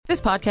This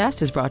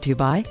podcast is brought to you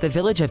by the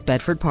Village of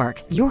Bedford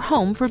Park, your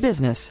home for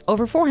business.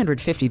 Over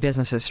 450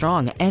 businesses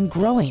strong and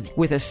growing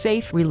with a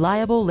safe,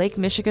 reliable Lake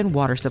Michigan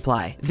water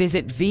supply.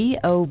 Visit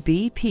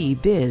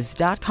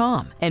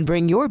VOBPBiz.com and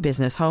bring your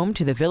business home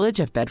to the Village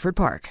of Bedford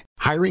Park.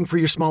 Hiring for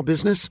your small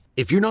business?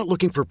 If you're not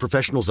looking for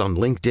professionals on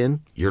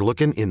LinkedIn, you're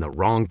looking in the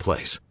wrong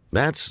place.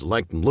 That's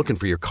like looking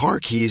for your car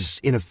keys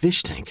in a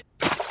fish tank.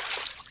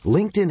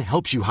 LinkedIn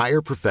helps you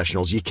hire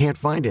professionals you can't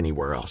find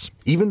anywhere else,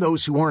 even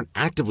those who aren't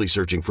actively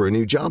searching for a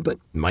new job but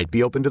might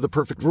be open to the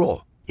perfect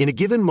role. In a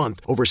given month,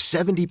 over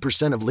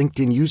 70% of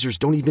LinkedIn users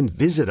don't even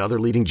visit other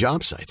leading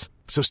job sites.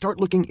 So start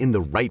looking in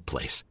the right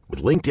place.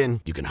 With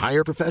LinkedIn, you can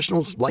hire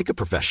professionals like a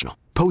professional.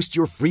 Post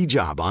your free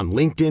job on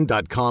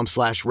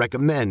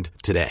linkedin.com/recommend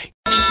today.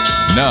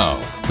 Now,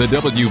 the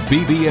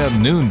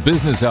WBBM Noon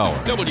Business Hour.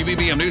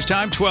 WBBM News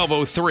Time,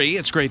 12:03.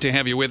 It's great to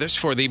have you with us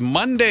for the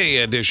Monday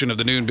edition of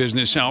the Noon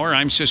Business Hour.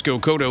 I'm Cisco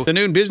Cotto. The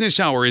Noon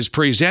Business Hour is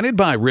presented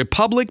by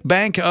Republic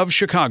Bank of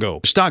Chicago.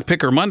 Stock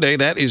Picker Monday,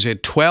 that is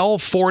at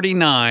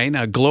 12:49.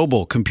 A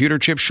global computer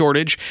chip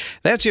shortage.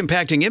 That's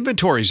impacting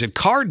inventories at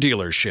car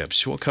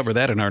dealerships. We'll cover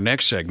that in our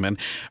next segment.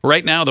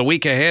 Right now, the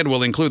week ahead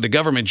will include the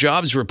government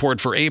jobs report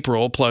for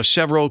April, plus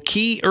several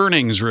key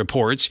earnings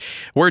reports.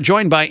 We're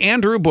joined by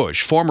Andrew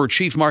Bush, former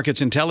Chief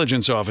Markets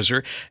Intelligence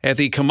Officer at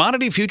the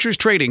Commodity Futures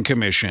Trading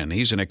Commission.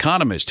 He's an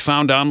economist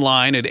found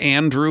online at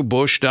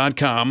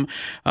andrewbush.com.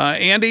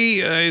 Andy,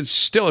 it's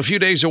still a few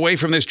days away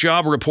from this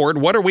job report.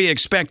 What are we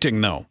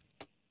expecting, though?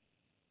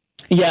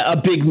 Yeah, a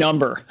big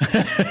number.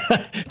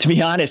 To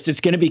be honest, it's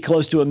going to be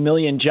close to 1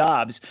 million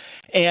jobs.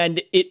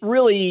 And it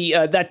really,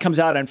 that comes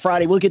out on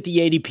Friday. We'll get the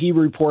ADP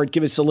report,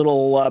 give us a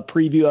little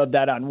preview of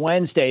that on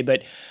Wednesday.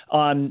 But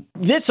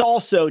this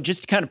also,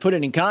 just to kind of put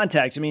it in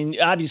context, I mean,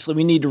 obviously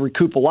we need to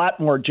recoup a lot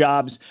more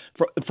jobs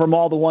from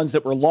all the ones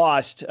that were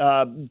lost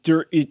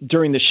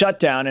during the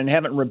shutdown and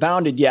haven't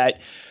rebounded yet.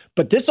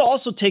 But this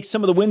also takes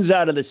some of the winds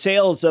out of the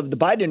sails of the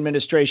Biden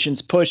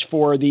administration's push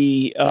for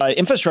the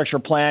infrastructure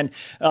plan.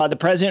 The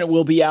president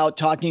will be out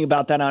talking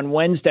about that on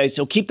Wednesday.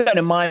 So keep that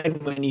in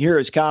mind when you hear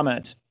his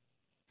comments.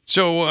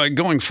 So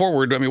going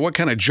forward, I mean, what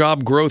kind of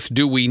job growth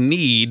do we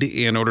need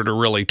in order to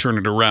really turn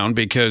it around?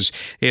 Because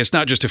it's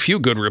not just a few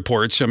good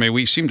reports. I mean,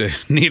 we seem to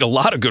need a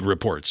lot of good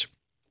reports.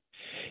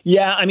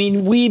 Yeah, I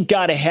mean, we've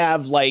got to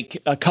have like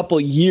a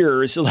couple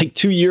years, like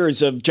 2 years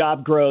of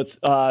job growth,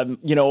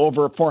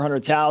 over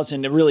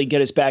 400,000 to really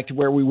get us back to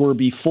where we were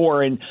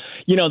before. And,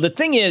 the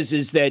thing is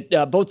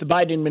that both the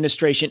Biden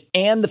administration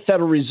and the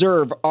Federal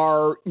Reserve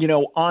are,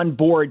 on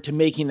board to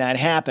making that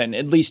happen,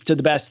 at least to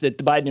the best that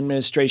the Biden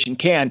administration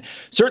can.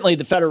 Certainly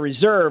the Federal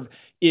Reserve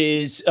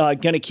is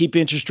going to keep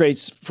interest rates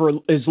for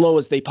as low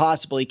as they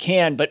possibly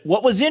can. But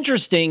what was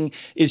interesting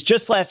is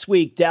just last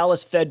week, Dallas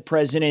Fed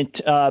President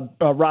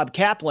Rob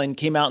Kaplan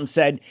came out and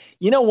said,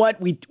 you know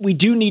what, we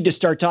do need to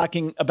start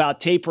talking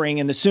about tapering,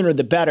 and the sooner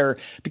the better,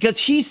 because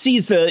he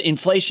sees the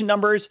inflation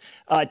numbers.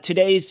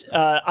 Today's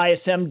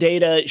ISM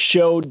data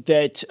showed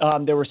that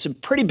there were some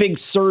pretty big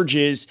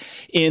surges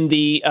in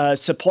the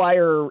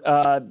supplier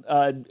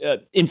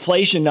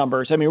inflation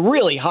numbers. I mean,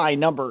 really high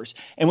numbers.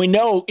 And we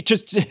know,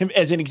 just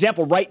as an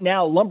example, right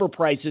now, lumber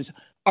prices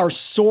are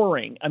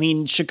soaring. I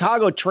mean,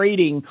 Chicago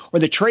trading, or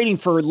the trading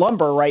for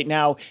lumber right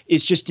now,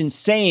 is just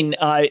insane.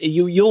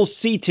 You'll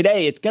see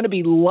today it's going to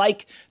be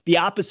like the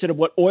opposite of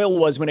what oil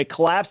was when it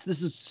collapsed. This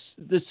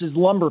is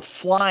lumber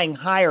flying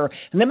higher,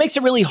 and that makes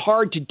it really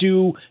hard to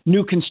do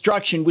new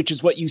construction, which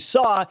is what you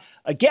saw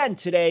again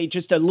today,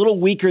 just a little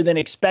weaker than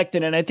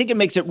expected. And I think it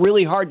makes it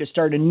really hard to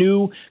start a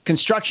new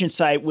construction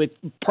site with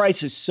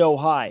prices so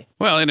high.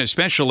 Well, and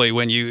especially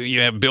when you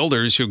have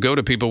builders who go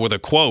to people with a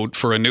quote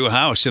for a new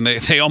house, and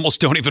they almost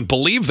don't even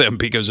believe them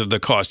because of the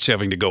costs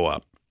having to go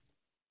up.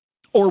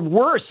 Or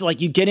worse, like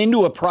you get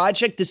into a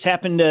project, this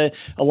happened to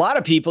a lot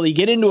of people, you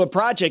get into a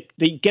project,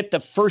 they get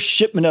the first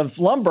shipment of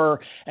lumber,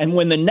 and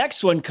when the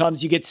next one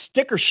comes, you get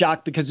sticker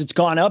shock because it's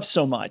gone up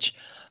so much.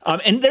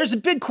 And there's a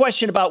big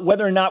question about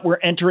whether or not we're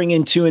entering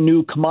into a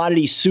new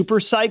commodity super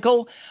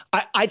cycle.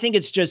 I think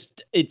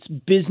it's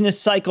business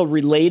cycle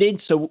related.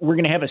 So we're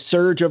going to have a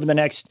surge over the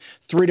next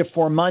 3 to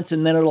 4 months,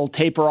 and then it'll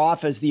taper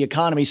off as the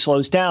economy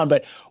slows down.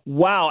 But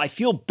wow, I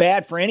feel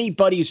bad for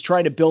anybody who's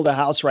trying to build a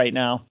house right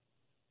now.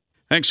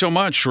 Thanks so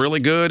much. Really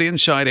good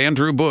insight.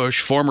 Andrew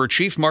Bush, former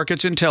Chief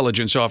Markets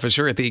Intelligence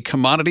Officer at the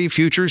Commodity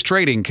Futures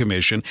Trading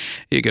Commission.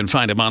 You can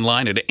find him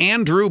online at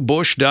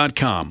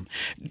andrewbush.com.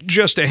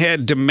 Just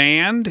ahead,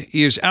 demand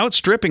is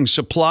outstripping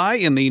supply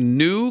in the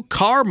new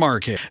car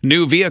market.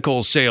 New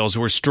vehicle sales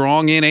were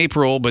strong in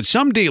April, but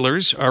some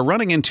dealers are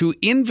running into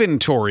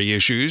inventory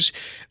issues.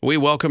 We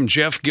welcome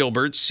Jeff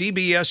Gilbert,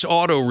 CBS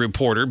Auto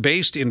reporter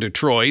based in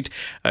Detroit.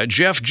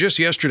 Jeff, just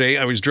yesterday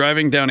I was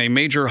driving down a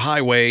major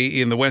highway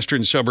in the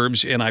western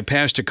suburbs, and I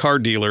passed a car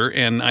dealer,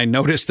 and I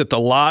noticed that the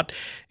lot,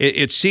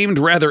 it seemed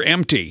rather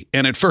empty.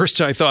 And at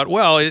first I thought,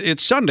 well,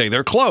 it's Sunday,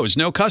 they're closed,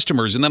 no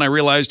customers. And then I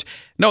realized,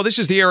 no, this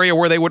is the area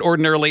where they would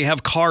ordinarily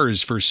have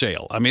cars for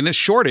sale. I mean, this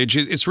shortage,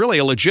 it's really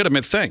a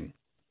legitimate thing.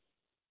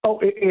 Oh,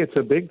 it's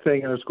a big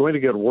thing, and it's going to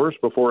get worse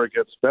before it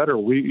gets better.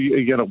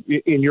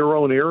 In your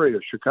own area,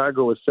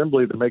 Chicago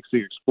Assembly that makes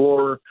the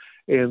Explorer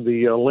and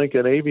the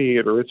Lincoln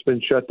Aviator, it's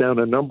been shut down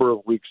a number of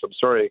weeks. I'm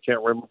sorry, I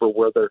can't remember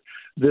whether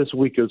this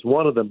week is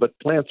one of them, but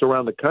plants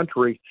around the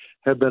country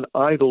have been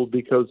idled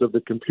because of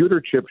the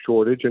computer chip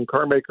shortage, and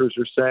car makers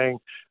are saying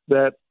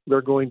that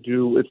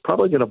it's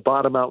probably going to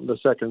bottom out in the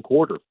second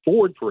quarter.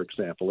 Ford, for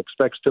example,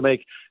 expects to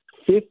make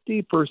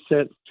 50%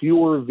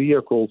 fewer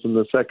vehicles in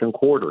the second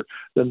quarter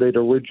than they'd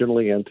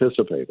originally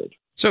anticipated.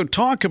 So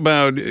talk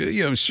about,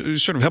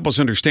 sort of help us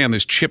understand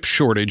this chip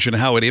shortage and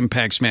how it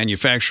impacts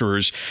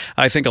manufacturers.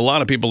 I think a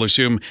lot of people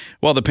assume,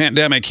 well, the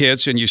pandemic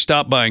hits and you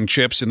stop buying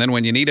chips, and then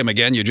when you need them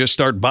again, you just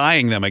start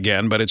buying them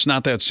again, but it's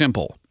not that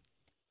simple.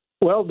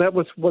 Well, that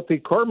was what the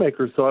car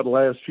makers thought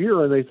last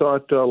year, and they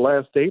thought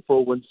last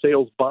April when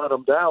sales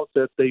bottomed out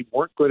that they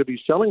weren't going to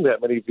be selling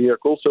that many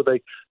vehicles, so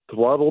they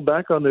throttled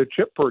back on their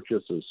chip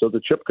purchases. So the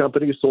chip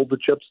companies sold the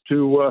chips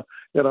to,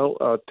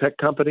 tech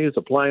companies,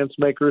 appliance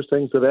makers,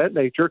 things of that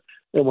nature.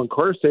 And when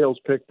car sales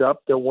picked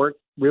up, there weren't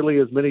really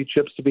as many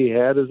chips to be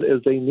had as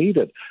they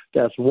needed.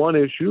 That's one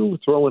issue.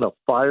 Throw in a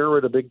fire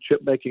at a big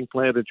chip-making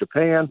plant in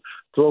Japan.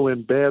 Throw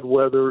in bad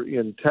weather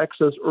in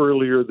Texas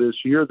earlier this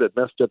year that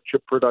messed up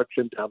chip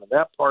production down in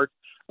that part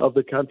of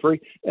the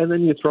country. And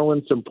then you throw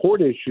in some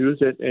port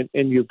issues,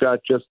 and you've got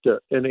just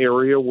an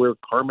area where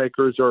car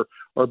makers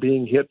are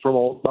being hit from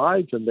all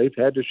sides, and they've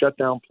had to shut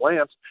down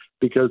plants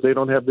because they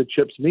don't have the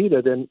chips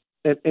needed. And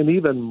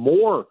even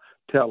more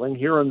telling,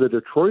 here in the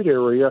Detroit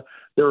area,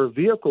 there are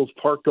vehicles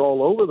parked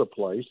all over the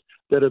place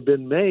that have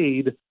been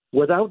made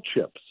without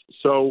chips.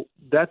 So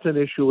that's an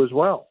issue as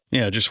well.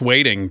 Yeah, just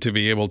waiting to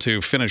be able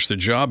to finish the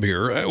job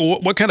here.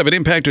 What kind of an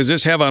impact does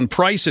this have on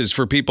prices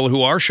for people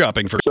who are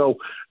shopping for? So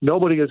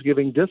nobody is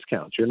giving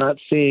discounts. You're not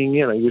seeing,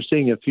 you're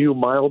seeing a few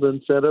mild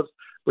incentives,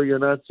 but you're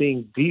not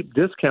seeing deep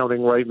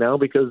discounting right now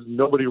because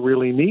nobody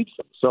really needs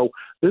them. So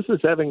this is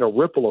having a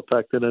ripple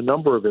effect in a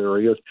number of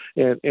areas.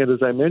 And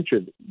as I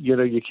mentioned,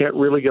 you can't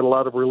really get a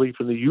lot of relief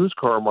in the used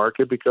car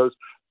market because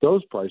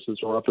those prices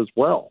are up as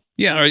well.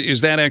 Yeah,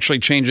 is that actually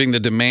changing the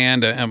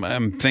demand?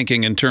 I'm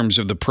thinking in terms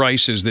of the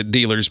prices that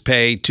dealers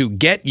pay to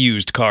get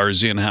used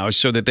cars in-house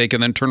so that they can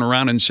then turn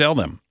around and sell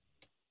them.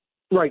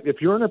 Right. If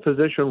you're in a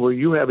position where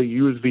you have a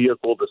used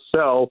vehicle to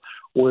sell,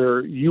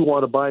 where you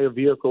want to buy a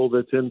vehicle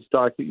that's in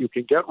stock that you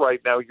can get right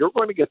now, you're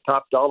going to get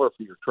top dollar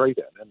for your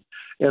trade-in.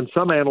 And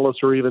some analysts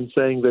are even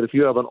saying that if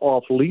you have an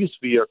off-lease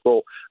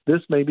vehicle,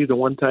 this may be the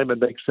one time it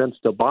makes sense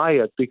to buy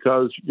it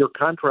because your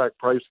contract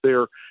price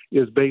there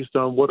is based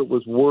on what it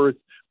was worth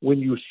when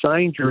you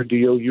signed your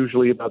deal,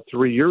 usually about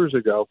 3 years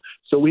ago.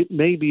 So it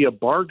may be a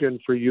bargain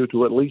for you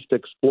to at least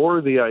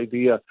explore the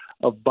idea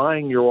of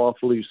buying your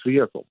off-lease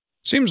vehicle.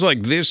 Seems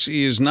like this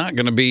is not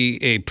going to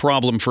be a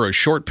problem for a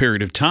short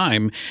period of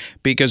time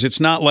because it's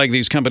not like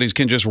these companies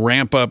can just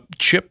ramp up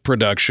chip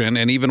production.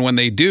 And even when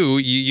they do,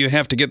 you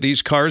have to get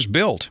these cars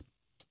built.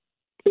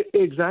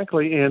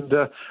 Exactly. And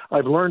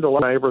I've learned a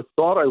lot I ever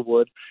thought I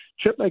would.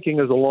 Chip making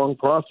is a long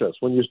process.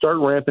 When you start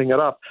ramping it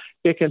up,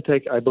 it can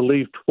take, I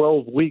believe,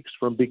 12 weeks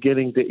from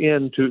beginning to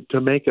end to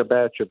make a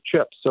batch of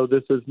chips. So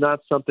this is not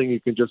something you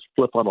can just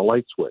flip on a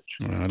light switch.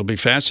 Well, it'll be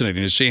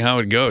fascinating to see how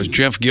it goes.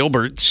 Jeff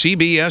Gilbert,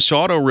 CBS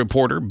auto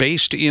reporter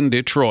based in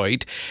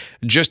Detroit.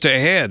 Just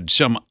ahead,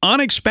 some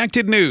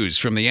unexpected news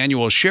from the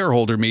annual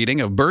shareholder meeting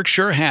of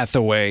Berkshire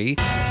Hathaway.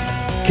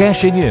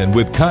 Cashing in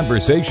with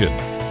conversation.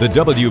 The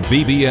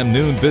WBBM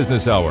Noon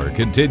Business Hour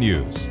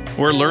continues.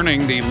 We're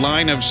learning the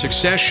line of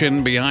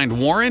succession behind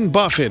Warren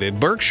Buffett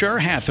at Berkshire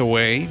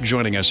Hathaway.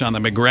 Joining us on the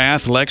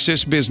McGrath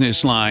Lexus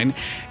Business Line,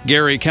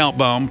 Gary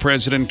Kaltbaum,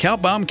 President,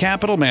 Kaltbaum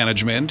Capital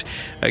Management.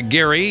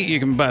 Gary, you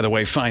can, by the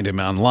way, find him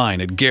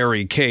online at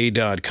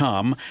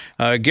GaryK.com.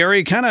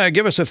 Gary, kind of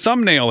give us a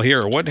thumbnail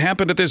here. What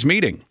happened at this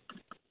meeting?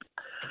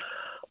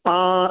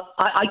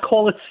 I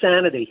call it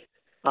sanity.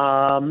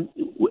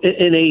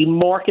 In a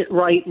market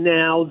right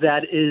now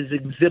that is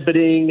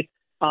exhibiting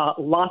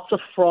lots of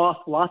froth,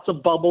 lots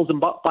of bubbles, and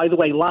by the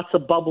way, lots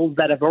of bubbles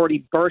that have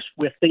already burst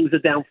where things are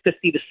down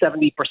 50 to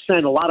 70%.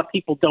 A lot of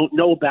people don't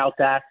know about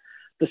that.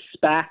 The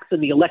SPACs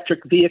and the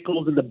electric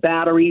vehicles and the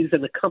batteries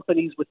and the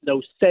companies with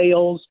no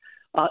sales.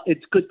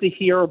 It's good to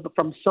hear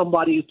from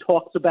somebody who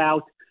talks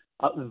about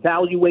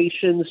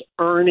valuations,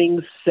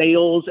 earnings,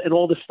 sales, and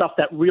all the stuff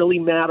that really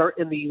matter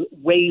in the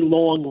way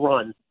long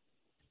run.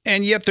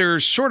 And yet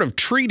they're sort of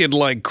treated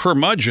like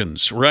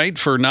curmudgeons, right,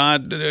 for not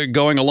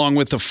going along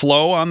with the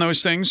flow on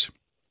those things?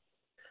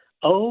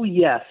 Oh,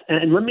 yes.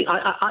 And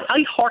I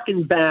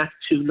hearken back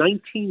to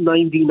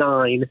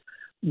 1999.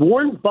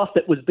 Warren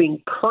Buffett was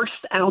being cursed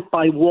out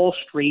by Wall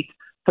Street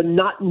for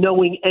not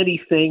knowing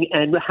anything.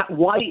 And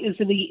why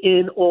isn't he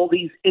in all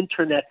these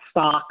internet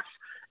stocks?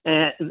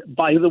 And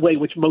by the way,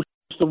 which most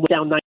of them went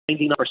down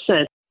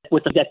 99%,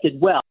 with them that did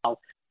well.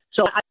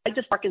 So I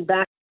just hearken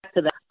back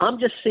to that. I'm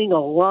just seeing a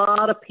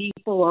lot of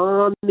people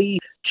on the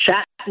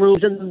chat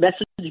rooms and the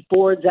message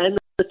boards and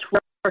the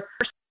Twitter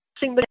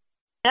cursing them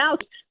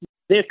out.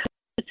 They're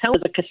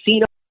telling the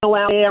casino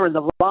out there and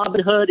the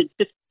Robin Hood and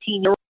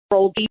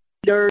 15-year-old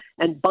cheaters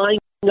and buying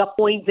up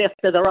points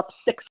after they're up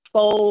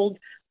sixfold.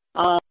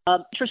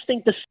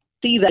 Interesting to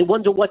see that. I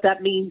wonder what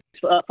that means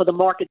for the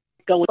market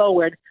going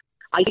forward.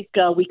 I think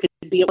we could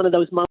be at one of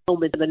those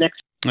moments in the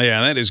next.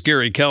 Yeah, that is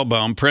Gary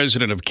Kaltbaum,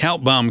 president of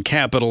Kaltbaum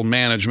Capital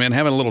Management.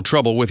 Having a little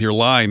trouble with your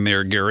line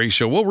there, Gary.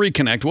 So we'll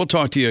reconnect. We'll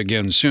talk to you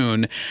again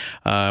soon.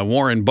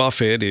 Warren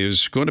Buffett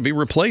is going to be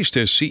replaced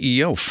as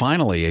CEO.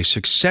 Finally, a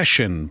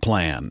succession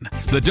plan.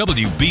 The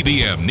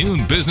WBBM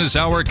Noon Business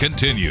Hour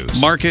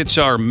continues. Markets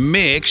are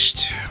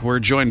mixed. We're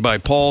joined by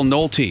Paul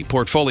Nolte,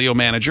 portfolio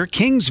manager,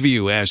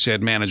 Kingsview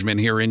Asset Management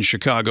here in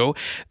Chicago.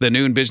 The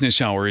Noon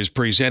Business Hour is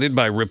presented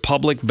by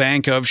Republic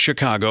Bank of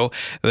Chicago.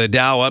 The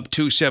Dow up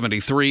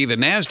 273, the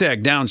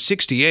NASDAQ down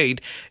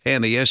 68,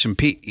 and the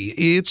S&P,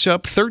 it's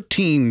up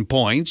 13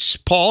 points.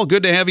 Paul,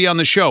 good to have you on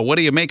the show. What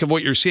do you make of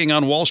what you're seeing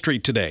on Wall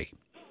Street today?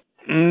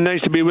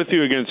 Nice to be with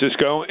you again,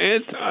 Cisco.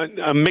 It's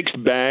a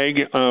mixed bag.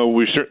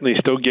 We're certainly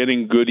still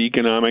getting good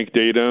economic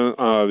data.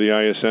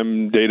 The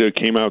ISM data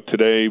came out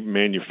today.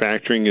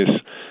 Manufacturing is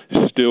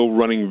still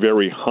running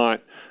very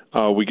hot.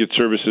 We get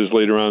services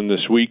later on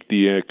this week.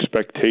 The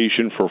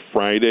expectation for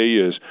Friday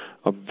is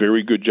a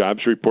very good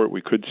jobs report.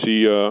 We could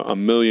see a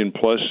million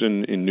plus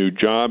in new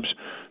jobs.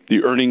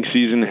 The earnings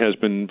season has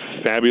been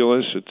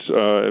fabulous.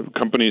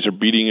 Companies are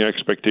beating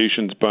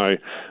expectations by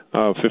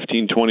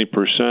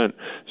 15-20%.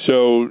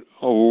 So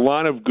a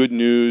lot of good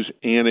news,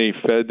 and a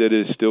Fed that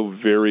is still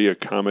very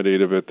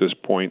accommodative at this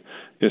point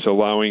is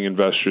allowing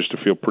investors to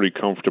feel pretty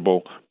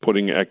comfortable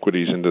putting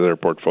equities into their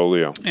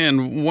portfolio.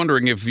 And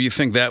wondering if you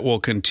think that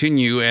will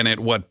continue and at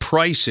what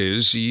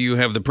prices. You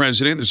have the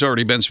president. There's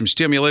already been some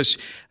stimulus.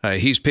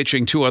 He's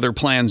pitching two other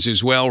plans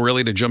as well,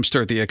 really to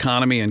jumpstart the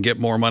economy and get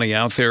more money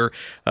out there.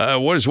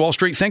 What does Wall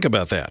Street think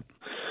about that?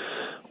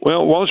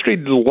 Well, Wall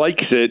Street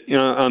likes it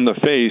on the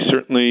face.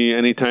 Certainly,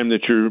 anytime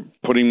that you're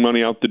putting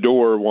money out the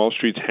door, Wall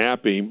Street's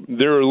happy.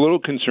 They're a little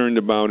concerned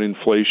about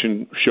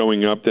inflation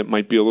showing up that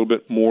might be a little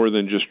bit more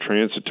than just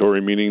transitory,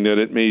 meaning that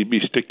it may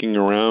be sticking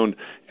around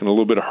and a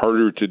little bit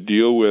harder to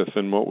deal with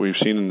than what we've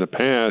seen in the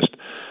past.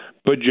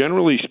 But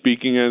generally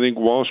speaking, I think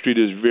Wall Street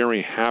is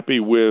very happy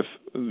with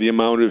the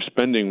amount of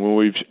spending. When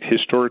we've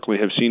historically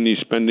have seen these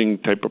spending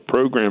type of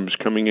programs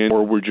coming in,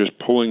 or we're just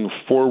pulling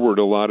forward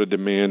a lot of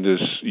demand, is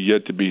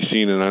yet to be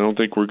seen. And I don't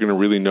think we're going to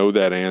really know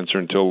that answer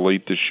until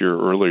late this year,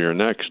 earlier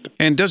next.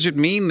 And does it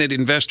mean that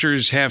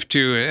investors have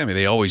to, I mean,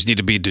 they always need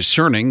to be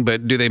discerning,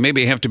 but do they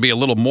maybe have to be a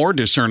little more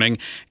discerning,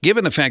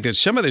 given the fact that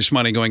some of this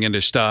money going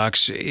into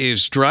stocks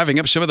is driving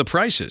up some of the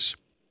prices?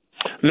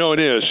 No, it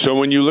is. So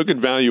when you look at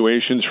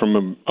valuations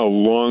from a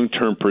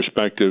long-term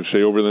perspective,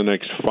 say over the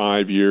next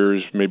 5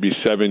 years, maybe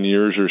 7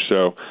 years or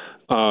so,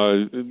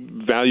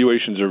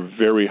 valuations are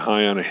very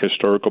high on a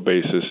historical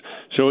basis.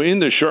 So in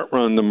the short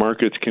run, the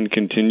markets can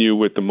continue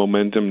with the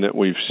momentum that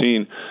we've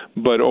seen.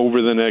 But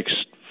over the next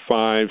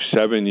 5,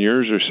 7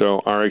 years or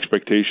so, our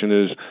expectation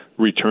is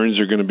returns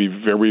are going to be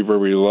very,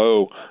 very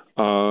low.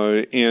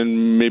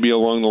 And maybe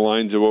along the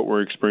lines of what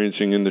we're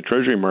experiencing in the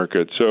Treasury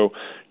market. So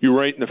you're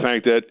right in the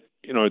fact that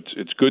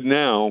it's good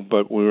now,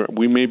 but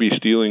we may be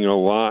stealing a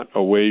lot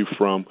away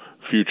from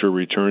future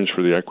returns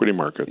for the equity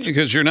markets.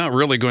 Because you're not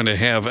really going to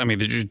have, I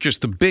mean,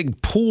 just the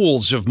big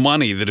pools of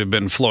money that have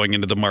been flowing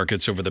into the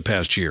markets over the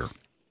past year.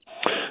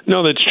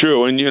 No, that's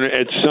true. And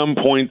at some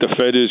point, the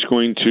Fed is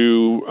going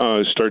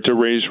to start to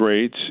raise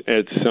rates.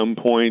 At some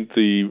point,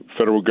 the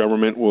federal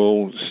government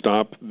will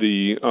stop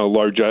the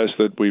largesse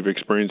that we've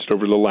experienced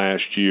over the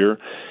last year.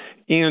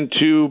 And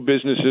two,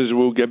 businesses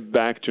will get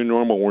back to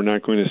normal. We're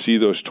not going to see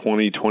those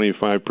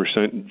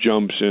 20-25%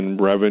 jumps in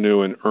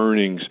revenue and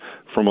earnings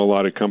from a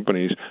lot of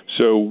companies.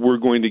 So we're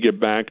going to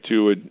get back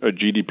to a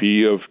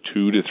GDP of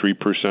 2 to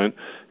 3%.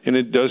 And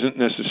it doesn't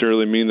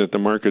necessarily mean that the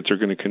markets are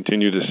going to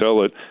continue to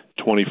sell at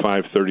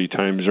 25, 30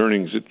 times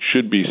earnings. It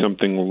should be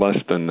something less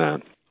than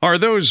that. Are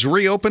those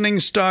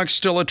reopening stocks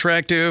still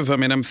attractive? I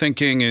mean, I'm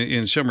thinking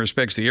in some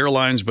respects the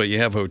airlines, but you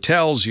have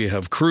hotels, you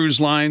have cruise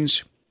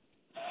lines.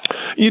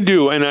 You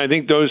do, and I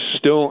think those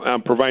still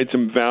provide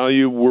some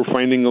value. We're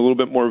finding a little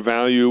bit more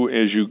value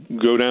as you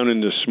go down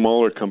into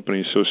smaller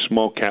companies, so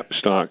small cap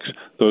stocks,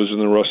 those in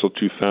the Russell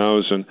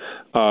 2000.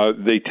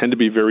 They tend to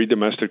be very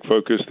domestic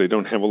focused. They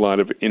don't have a lot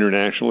of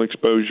international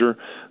exposure.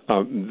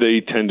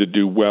 They tend to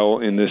do well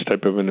in this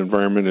type of an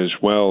environment as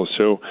well.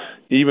 So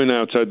even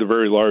outside the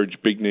very large,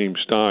 big name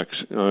stocks,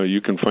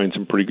 you can find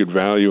some pretty good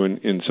value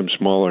in some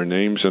smaller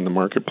names in the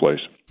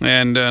marketplace.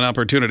 And an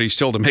opportunity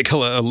still to make a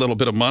little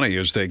bit of money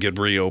as they get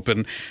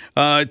reopened.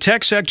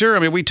 Tech sector, I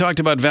mean, we talked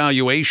about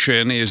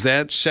valuation. Is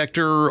that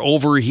sector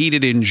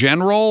overheated in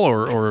general,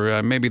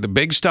 or maybe the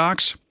big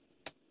stocks?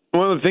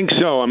 Well, I think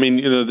so. I mean,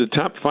 the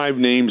top 5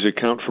 names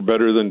account for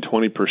better than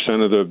 20%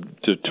 of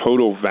the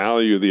total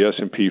value of the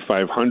S&P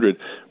 500.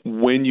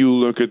 When you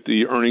look at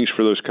the earnings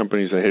for those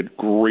companies, they had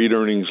great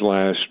earnings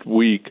last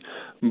week.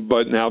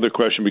 But now the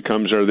question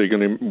becomes,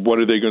 what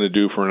are they going to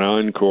do for an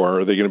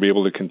encore? Are they going to be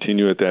able to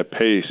continue at that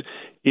pace?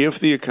 If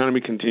the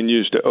economy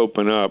continues to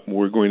open up,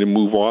 we're going to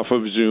move off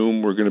of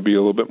Zoom. We're going to be a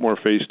little bit more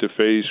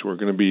face-to-face. We're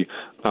going to be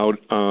out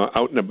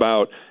and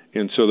about.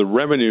 And so the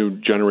revenue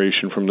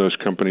generation from those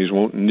companies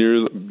won't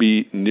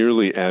be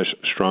nearly as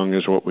strong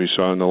as what we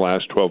saw in the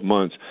last 12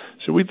 months.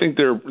 So we think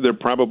they're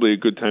probably a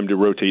good time to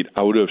rotate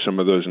out of some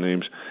of those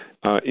names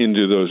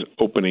into those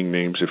opening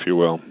names, if you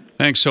will.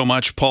 Thanks so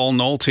much, Paul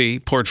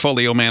Nolte,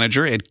 portfolio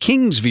manager at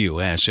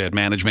Kingsview Asset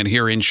Management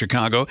here in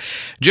Chicago.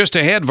 Just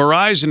ahead,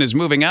 Verizon is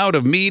moving out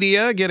of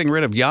media, getting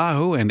rid of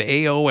Yahoo and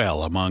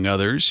AOL, among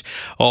others.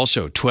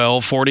 Also,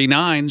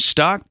 12:49,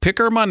 Stock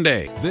Picker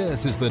Monday.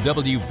 This is the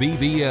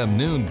WBBM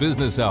Noon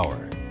Business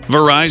Hour.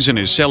 Verizon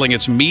is selling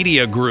its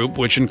media group,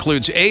 which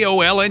includes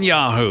AOL and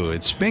Yahoo.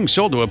 It's being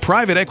sold to a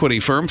private equity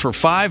firm for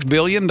 $5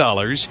 billion.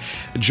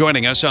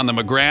 Joining us on the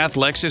McGrath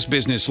Lexus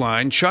Business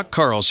Line, Chuck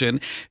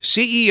Carlson,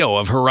 CEO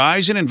of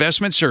Horizon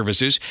Investment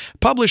Services,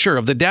 publisher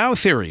of the Dow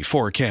Theory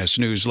Forecast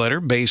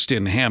newsletter based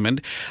in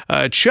Hammond.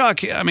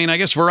 Chuck, I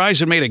guess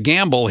Verizon made a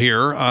gamble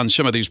here on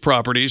some of these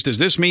properties. Does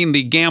this mean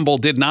the gamble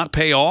did not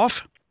pay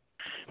off?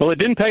 Well, it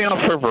didn't pay off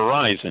for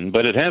Verizon,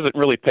 but it hasn't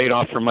really paid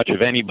off for much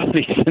of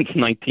anybody since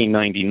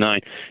 1999.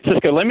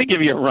 Cisco, let me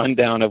give you a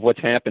rundown of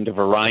what's happened to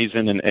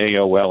Verizon and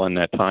AOL in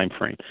that time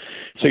frame.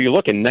 So you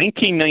look in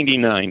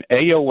 1999,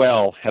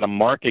 AOL had a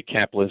market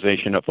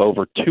capitalization of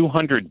over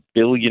 $200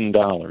 billion.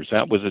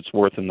 That was its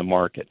worth in the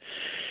market.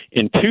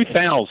 In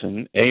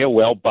 2000,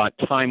 AOL bought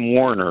Time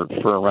Warner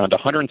for around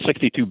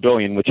 $162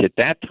 billion, which at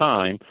that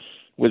time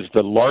was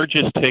the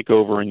largest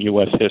takeover in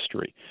U.S.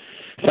 history.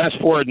 Fast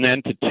forward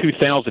then to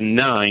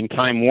 2009,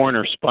 Time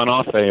Warner spun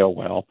off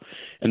AOL,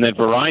 and then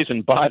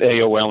Verizon bought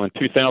AOL in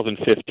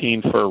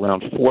 2015 for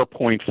around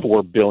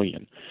 $4.4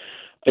 billion.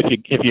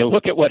 If you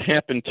look at what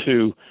happened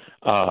to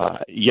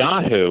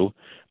Yahoo,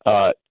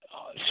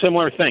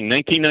 similar thing.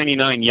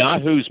 1999,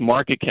 Yahoo's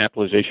market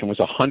capitalization was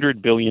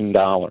 $100 billion.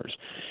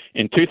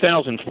 In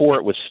 2004,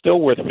 it was still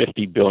worth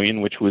 $50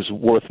 billion, which was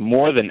worth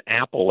more than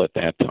Apple at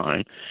that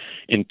time.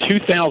 In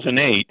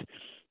 2008,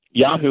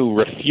 Yahoo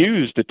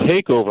refused a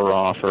takeover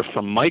offer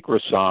from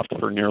Microsoft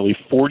for nearly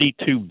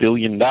 $42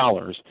 billion.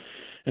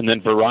 And then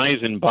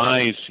Verizon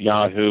buys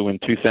Yahoo in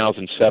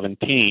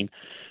 2017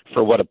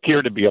 for what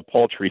appeared to be a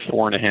paltry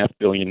 $4.5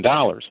 billion.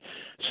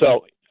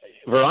 So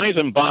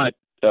Verizon bought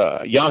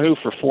Yahoo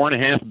for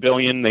 $4.5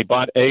 billion. They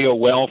bought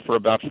AOL for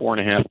about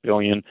 $4.5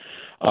 billion.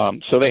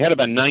 So they had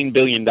about $9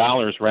 billion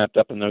wrapped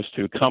up in those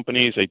two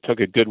companies. They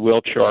took a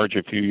goodwill charge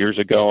a few years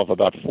ago of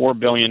about $4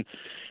 billion.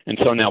 And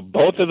so now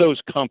both of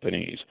those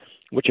companies,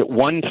 which at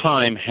one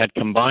time had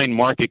combined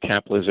market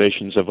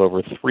capitalizations of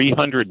over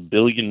 $300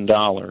 billion,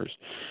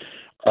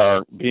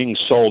 are being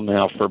sold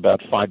now for about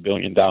 $5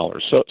 billion.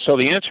 So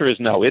the answer is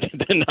no. It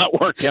did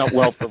not work out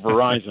well for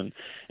Verizon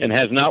and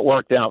has not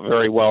worked out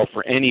very well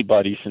for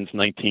anybody since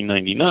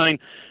 1999.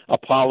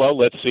 Apollo,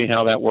 let's see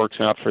how that works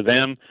out for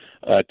them.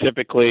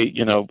 Typically,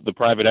 the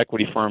private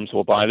equity firms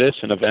will buy this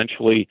and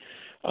eventually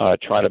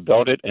try to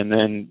build it, and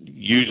then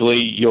usually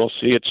you'll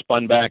see it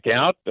spun back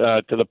out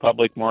to the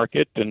public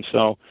market, and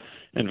so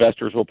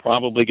investors will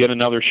probably get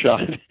another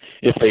shot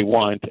if they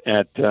want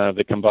at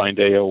the combined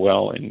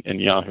AOL and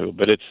Yahoo.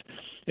 But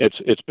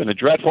it's been a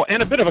dreadful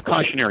and a bit of a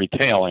cautionary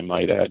tale, I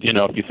might add.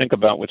 If you think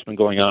about what's been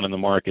going on in the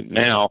market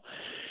now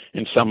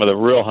in some of the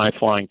real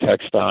high-flying tech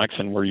stocks,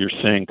 and where you're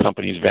seeing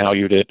companies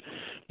valued at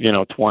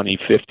 20,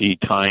 50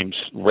 times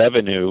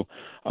revenue,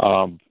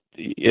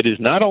 it is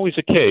not always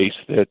the case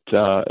that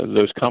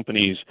those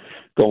companies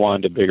go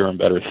on to bigger and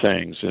better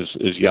things,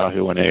 as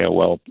Yahoo and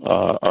AOL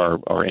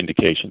are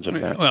indications of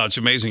that. Well, it's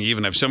amazing. You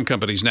even have some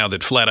companies now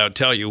that flat out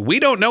tell you, we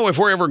don't know if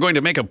we're ever going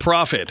to make a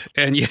profit,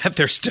 and yet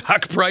their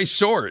stock price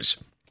soars.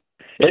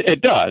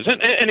 It does.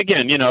 And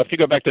again, if you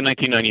go back to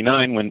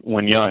 1999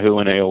 when Yahoo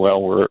and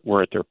AOL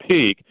were at their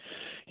peak,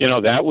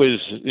 that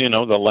was,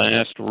 the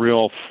last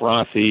real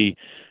frothy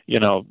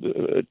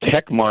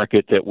tech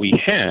market that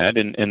we had,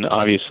 and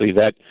obviously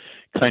that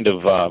kind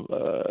of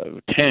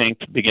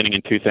tanked beginning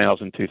in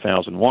 2000,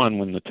 2001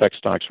 when the tech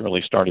stocks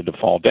really started to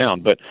fall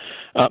down. But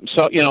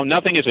so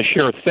nothing is a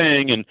sure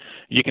thing, and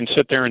you can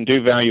sit there and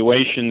do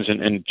valuations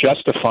and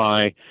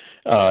justify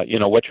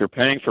what you're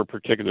paying for a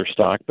particular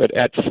stock. But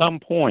at some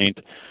point,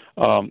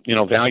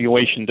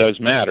 valuation does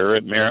matter.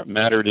 It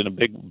mattered in a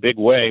big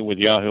way with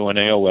Yahoo and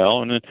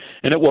AOL,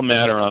 and it will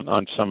matter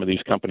on some of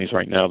these companies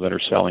right now that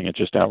are selling at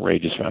just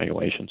outrageous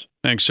valuations.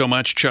 Thanks so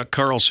much, Chuck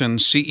Carlson,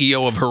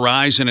 CEO of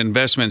Horizon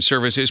Investment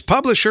Services,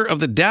 publisher of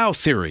the Dow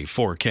Theory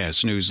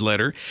Forecast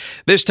newsletter.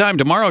 This time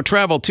tomorrow,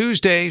 Travel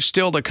Tuesday,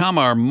 still to come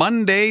our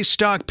Monday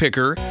Stock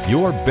Picker.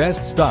 Your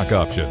best stock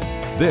option.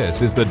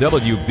 This is the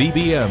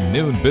WBBM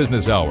Noon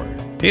Business Hour.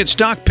 It's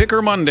Stock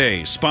Picker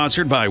Monday,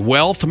 sponsored by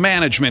Wealth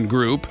Management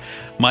Group.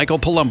 Michael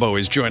Palumbo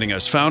is joining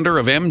us, founder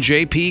of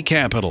MJP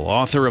Capital,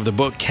 author of the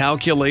book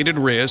Calculated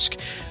Risk.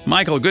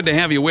 Michael, good to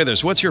have you with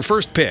us. What's your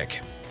first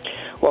pick?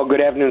 Well,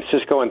 good afternoon,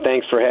 Cisco, and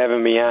thanks for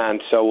having me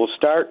on. So we'll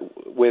start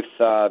with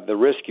the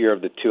riskier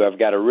of the two. I've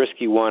got a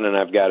risky one and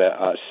I've got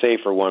a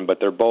safer one, but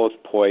they're both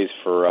poised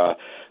for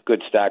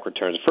good stock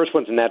returns. The first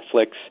one's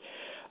Netflix.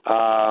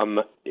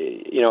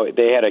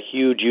 They had a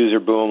huge user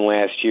boom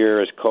last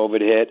year as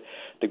COVID hit.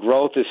 The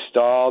growth is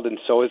stalled, and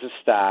so is the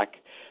stock.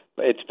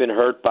 It's been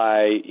hurt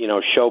by,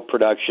 show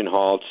production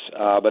halts,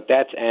 but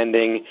that's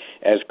ending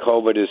as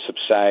COVID is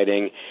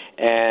subsiding.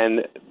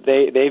 And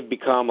they've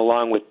become,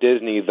 along with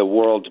Disney, the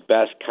world's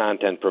best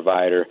content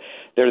provider.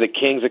 They're the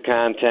kings of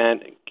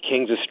content,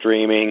 kings of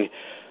streaming.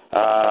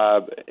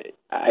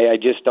 I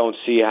just don't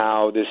see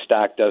how this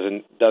stock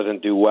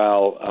doesn't do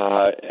well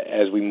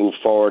as we move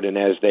forward and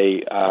as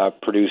they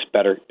produce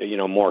better,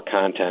 more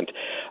content.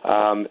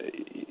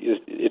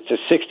 It's a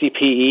 60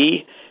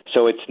 PE,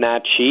 so it's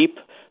not cheap,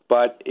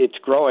 but it's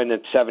growing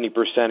at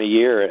 70% a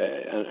year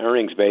on an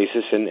earnings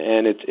basis,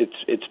 and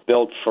it's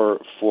built for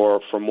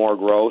more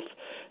growth.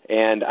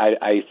 And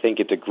I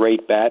think it's a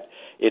great bet.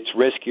 It's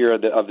riskier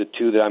of the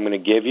two that I'm going to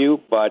give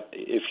you, but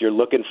if you're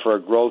looking for a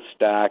growth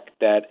stock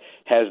that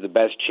has the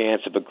best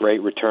chance of a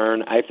great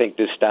return, I think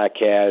this stock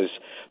has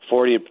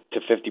 40 to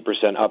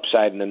 50%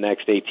 upside in the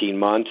next 18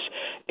 months.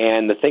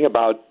 And the thing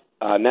about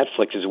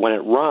Netflix is when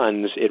it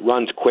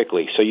runs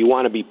quickly. So you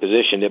want to be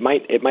positioned. It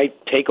might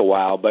take a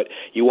while, but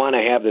you want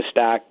to have the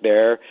stock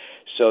there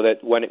so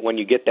that when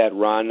you get that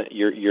run,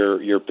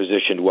 you're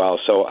positioned well.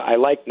 So I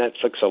like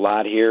Netflix a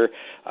lot here,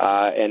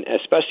 and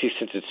especially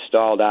since it's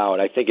stalled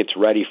out, I think it's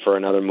ready for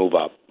another move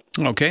up.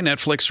 Okay,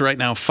 Netflix right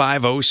now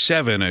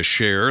 $5.07 a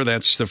share.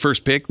 That's the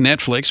first pick.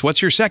 Netflix. What's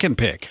your second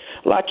pick?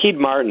 Lockheed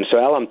Martin. So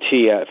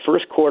LMT.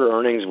 First quarter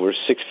earnings were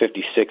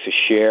 $6.56 a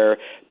share.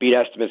 Beat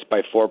estimates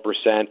by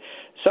 4%.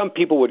 Some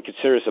people would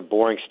consider this a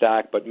boring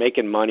stock, but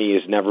making money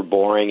is never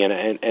boring,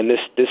 and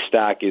this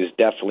stock is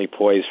definitely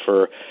poised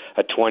for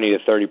a 20 to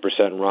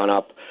 30% run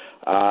up.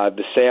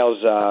 The sales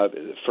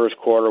first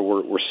quarter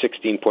were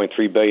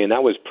 $16.3 billion.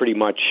 That was pretty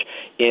much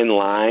in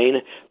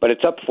line, but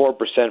it's up 4%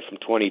 from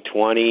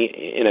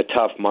 2020 in a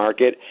tough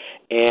market.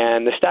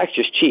 And the stock's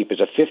just cheap.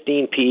 It's a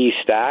 15 PE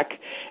stock,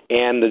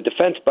 and the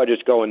defense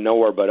budget's going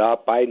nowhere but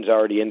up. Biden's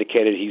already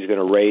indicated he's going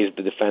to raise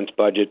the defense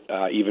budget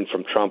even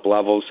from Trump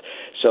levels.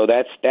 So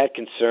that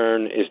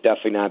concern is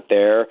definitely not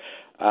there.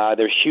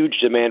 There's huge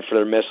demand for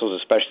their missiles,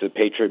 especially the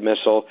Patriot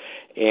missile,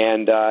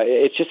 and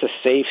it's just a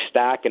safe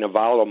stock in a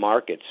volatile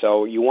market.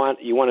 So you want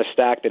a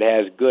stock that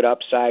has good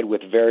upside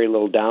with very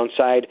little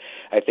downside.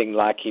 I think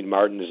Lockheed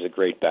Martin is a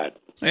great bet.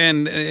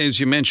 And as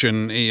you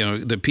mentioned,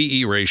 the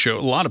PE ratio,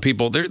 a lot of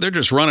people, they're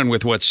just running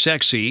with what's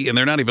sexy, and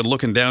they're not even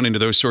looking down into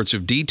those sorts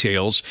of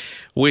details,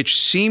 which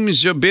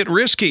seems a bit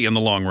risky in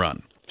the long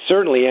run.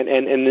 Certainly, and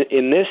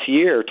in this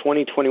year,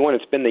 2021,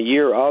 it's been the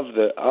year of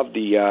the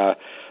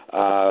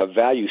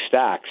value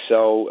stocks.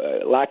 So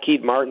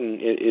Lockheed Martin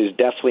is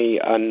definitely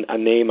a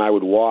name I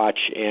would watch,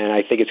 and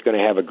I think it's going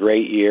to have a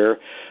great year.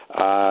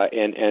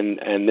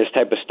 And this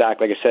type of stock,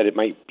 like I said, it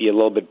might be a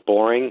little bit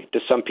boring to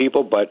some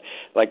people, but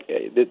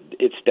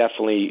it's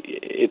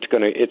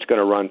going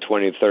to run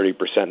 20 to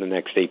 30% in the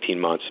next 18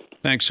 months.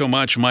 Thanks so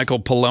much, Michael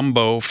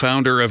Palumbo,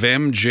 founder of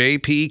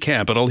MJP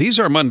Capital. He's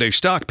our Monday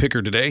stock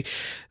picker today.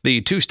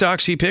 The two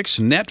stocks he picks,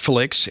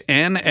 Netflix,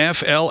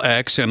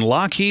 NFLX, and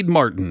Lockheed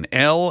Martin,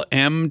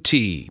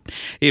 LMT.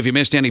 If you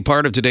missed any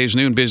part of today's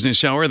Noon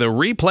Business Hour, the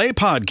replay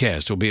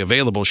podcast will be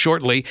available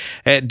shortly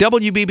at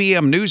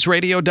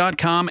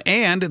WBBMNewsRadio.com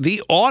and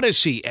the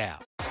Odyssey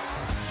app.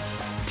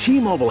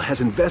 T-Mobile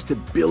has invested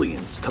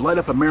billions to light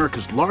up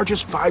America's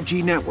largest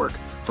 5G network,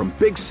 from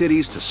big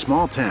cities to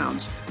small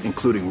towns,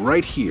 including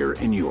right here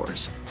in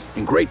yours.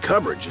 And great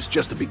coverage is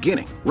just the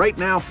beginning. Right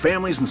now,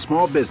 families and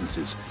small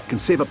businesses can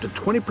save up to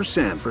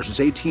 20% versus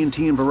AT&T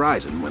and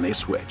Verizon when they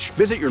switch.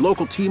 Visit your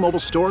local T-Mobile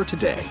store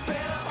today.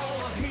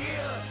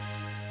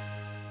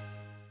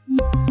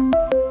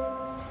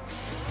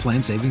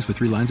 Plan savings with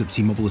 3 lines of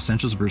T-Mobile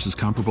Essentials versus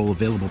comparable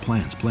available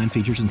plans. Plan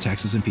features and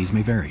taxes and fees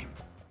may vary.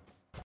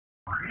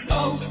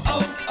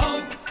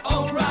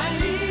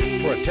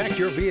 Protect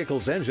your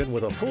vehicle's engine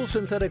with a full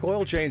synthetic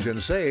oil change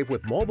and save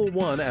with Mobil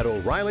 1 at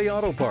O'Reilly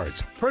Auto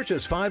Parts.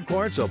 Purchase 5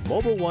 quarts of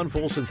Mobil 1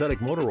 full synthetic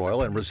motor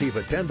oil and receive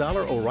a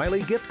 $10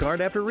 O'Reilly gift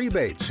card after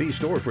rebate. See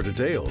store for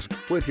details.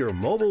 With your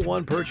Mobil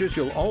 1 purchase,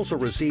 you'll also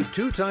receive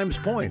 2 times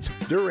points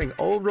during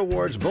O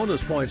Rewards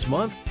Bonus Points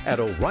Month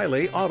at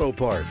O'Reilly Auto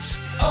Parts.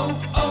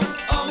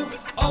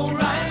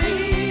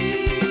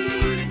 O'Reilly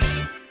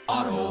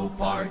Auto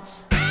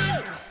Parts.